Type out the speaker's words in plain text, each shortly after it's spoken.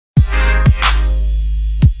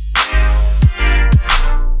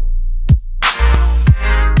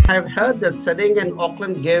I've heard that studying in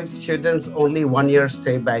Auckland gives students only 1 year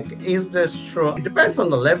stay back. Is this true? It depends on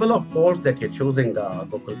the level of course that you're choosing,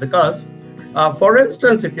 Gokul, because for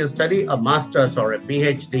instance, if you study a master's or a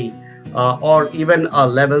PhD or even a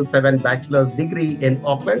level 7 bachelor's degree in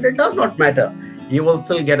Auckland, it does not matter. You will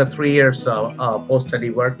still get a 3 years post-study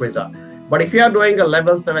work visa. But if you are doing a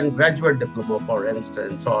level 7 graduate diploma, for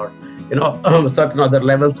instance, or certain other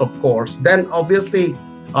levels of course, then obviously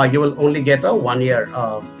you will only get a 1 year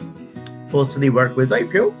post-study work visa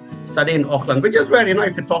if you study in Auckland, which is where,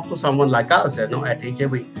 if you talk to someone like us, at AJ,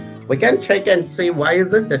 we can check and see why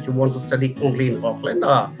is it that you want to study only in Auckland.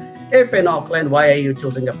 If in Auckland, why are you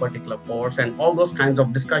choosing a particular course? And all those kinds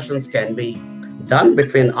of discussions can be done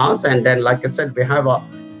between us. And then, like I said, we have a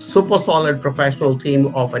super solid professional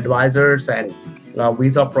team of advisors and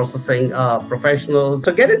visa processing professionals.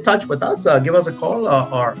 So get in touch with us, give us a call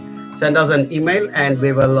or send us an email, and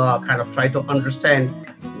we will kind of try to understand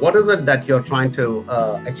what is it that you're trying to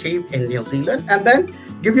achieve in New Zealand, and then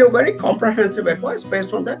give you a very comprehensive advice.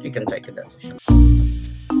 Based on that, you can take a decision.